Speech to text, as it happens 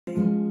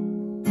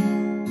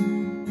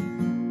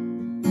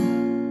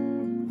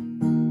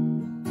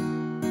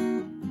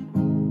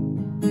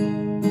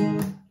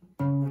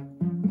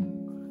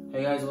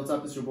what's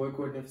up? It's your boy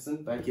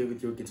Chordnificent, back here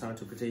with your guitar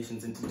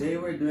interpretations, and today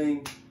we're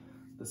doing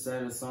the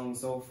saddest song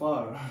so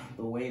far,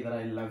 The Way That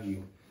I Love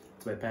You.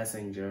 It's by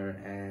Passenger,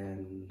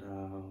 and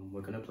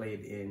we're gonna play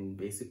it in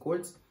basic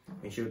chords.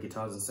 Make sure your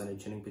guitar's in standard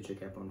tuning, put your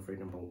cap on fret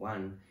number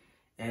 1,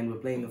 and we're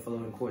playing the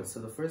following chords.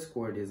 So the first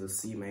chord is a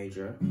C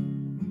major,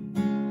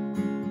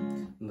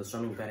 and the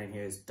strumming pattern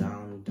here is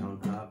down, down,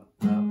 up,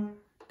 up,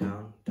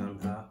 down, down,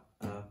 up,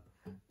 up,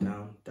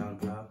 down, down,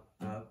 up,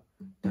 up,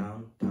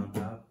 down, down,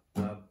 up,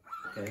 up.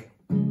 Okay.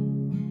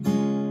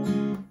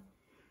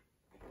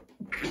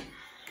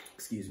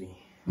 Excuse me.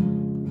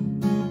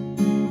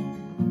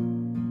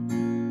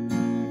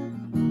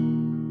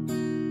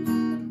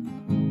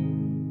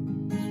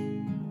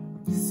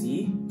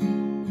 C,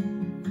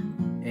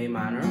 A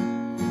minor,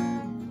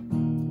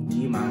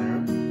 D minor,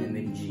 and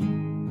then G.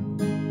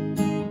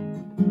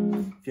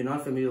 If you're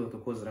not familiar with the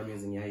chords that I'm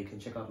using here, you can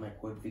check out my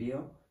chord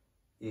video.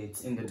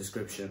 It's in the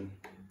description,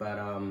 but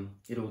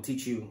it'll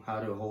teach you how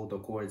to hold the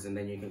chords, and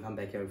then you can come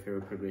back here with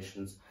your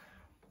progressions.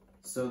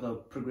 So the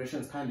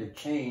progressions kind of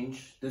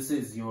change. This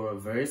is your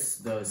verse,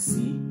 the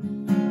C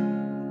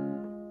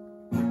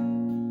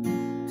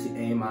to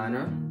A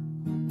minor,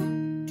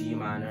 D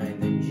minor,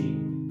 and then G.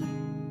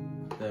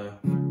 The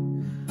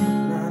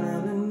na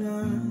na na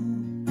na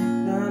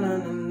na na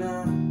na na.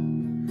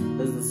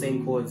 Those are the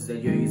same chords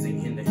that you're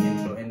using in the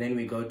intro, and then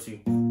we go to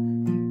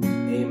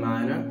A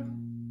minor,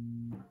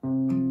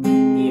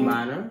 E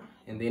minor,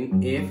 and then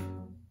F,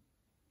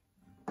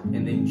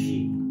 and then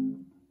G.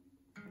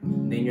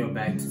 Then you're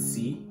back to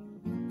C,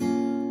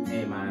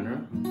 A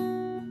minor,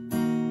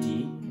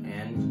 D,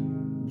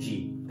 and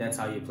G. That's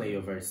how you play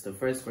your verse, the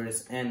first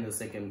verse and the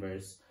second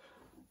verse.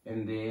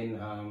 And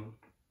then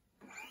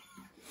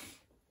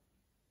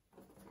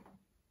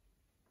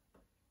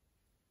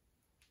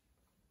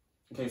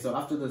okay, so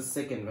after the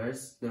second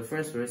verse, the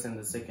first verse and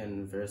the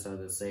second verse are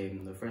the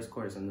same. The first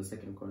chorus and the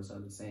second chorus are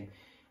the same.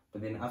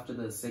 But then after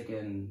the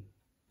second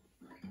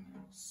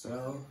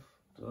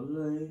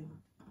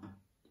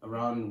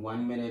around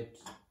 1 minute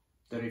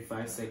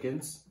 35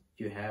 seconds,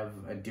 you have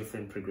a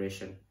different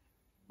progression.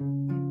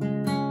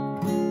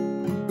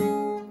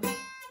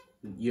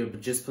 You're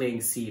just playing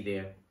C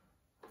there.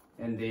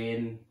 And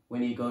then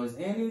when he goes,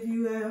 and if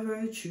you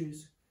ever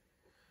choose.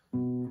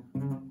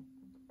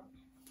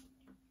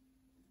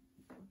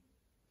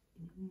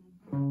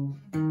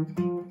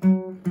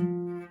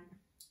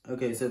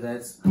 Okay, so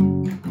that's,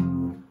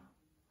 and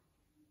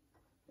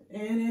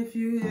if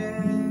you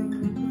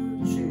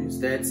ever choose,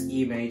 that's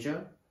E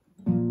major,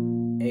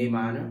 A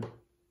minor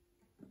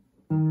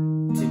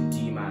to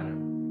D minor,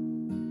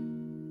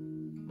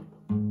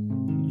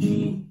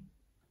 G,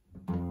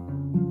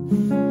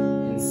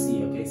 and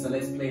C. Okay, so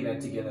let's play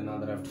that together now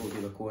that I've told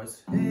you the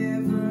chords.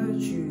 Ever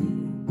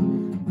choose.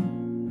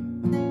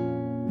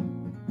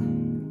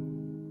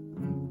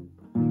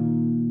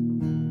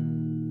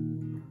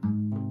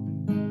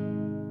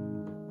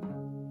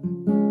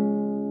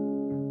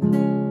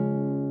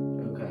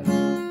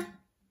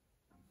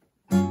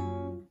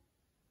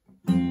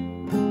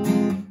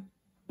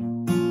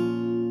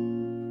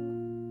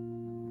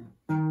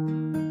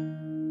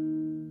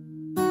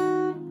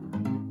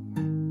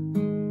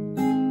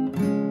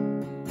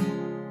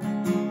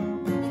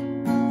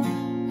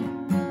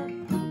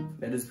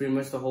 That is pretty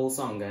much the whole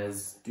song,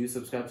 guys. Do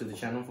subscribe to the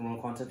channel for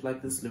more content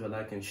like this. Leave a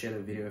like and share the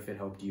video if it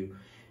helped you.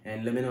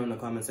 And let me know in the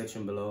comment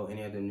section below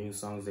any other new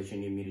songs that you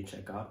need me to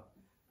check out.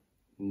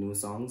 New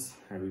songs,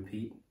 I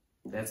repeat.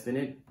 That's been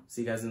it.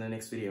 See you guys in the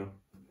next video.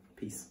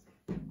 Peace.